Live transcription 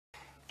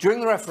During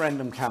the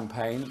referendum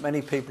campaign,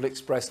 many people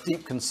expressed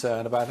deep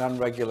concern about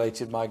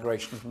unregulated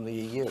migration from the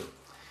EU.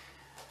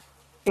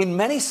 In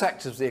many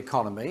sectors of the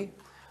economy,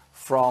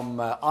 from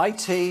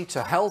IT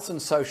to health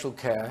and social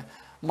care,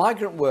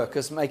 migrant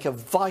workers make a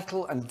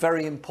vital and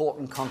very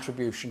important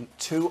contribution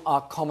to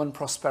our common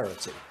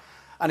prosperity.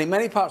 And in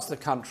many parts of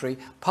the country,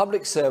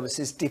 public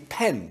services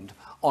depend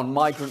on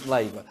migrant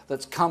labour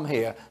that's come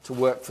here to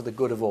work for the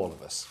good of all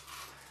of us.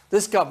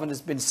 This government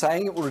has been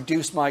saying it will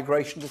reduce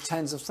migration to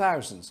tens of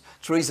thousands.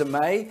 Theresa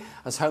May,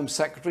 as Home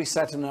Secretary,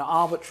 set an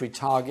arbitrary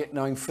target,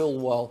 knowing full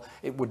well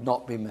it would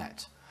not be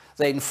met.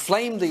 They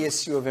inflamed the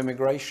issue of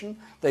immigration,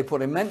 they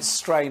put immense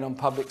strain on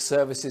public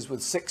services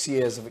with 6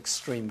 years of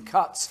extreme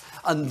cuts,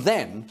 and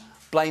then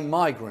blame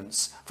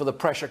migrants for the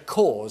pressure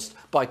caused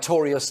by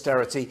Tory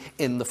austerity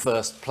in the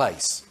first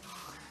place.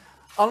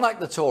 Unlike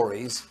the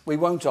Tories, we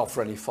won't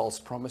offer any false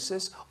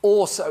promises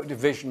or sow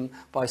division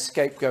by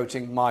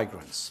scapegoating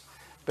migrants,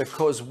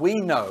 because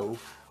we know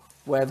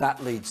where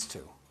that leads to.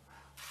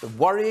 The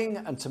worrying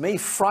and, to me,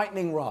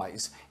 frightening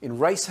rise in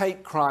race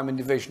hate crime and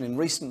division in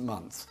recent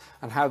months,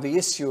 and how the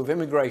issue of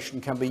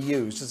immigration can be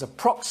used as a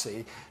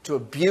proxy to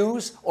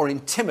abuse or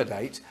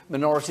intimidate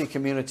minority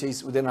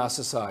communities within our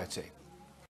society.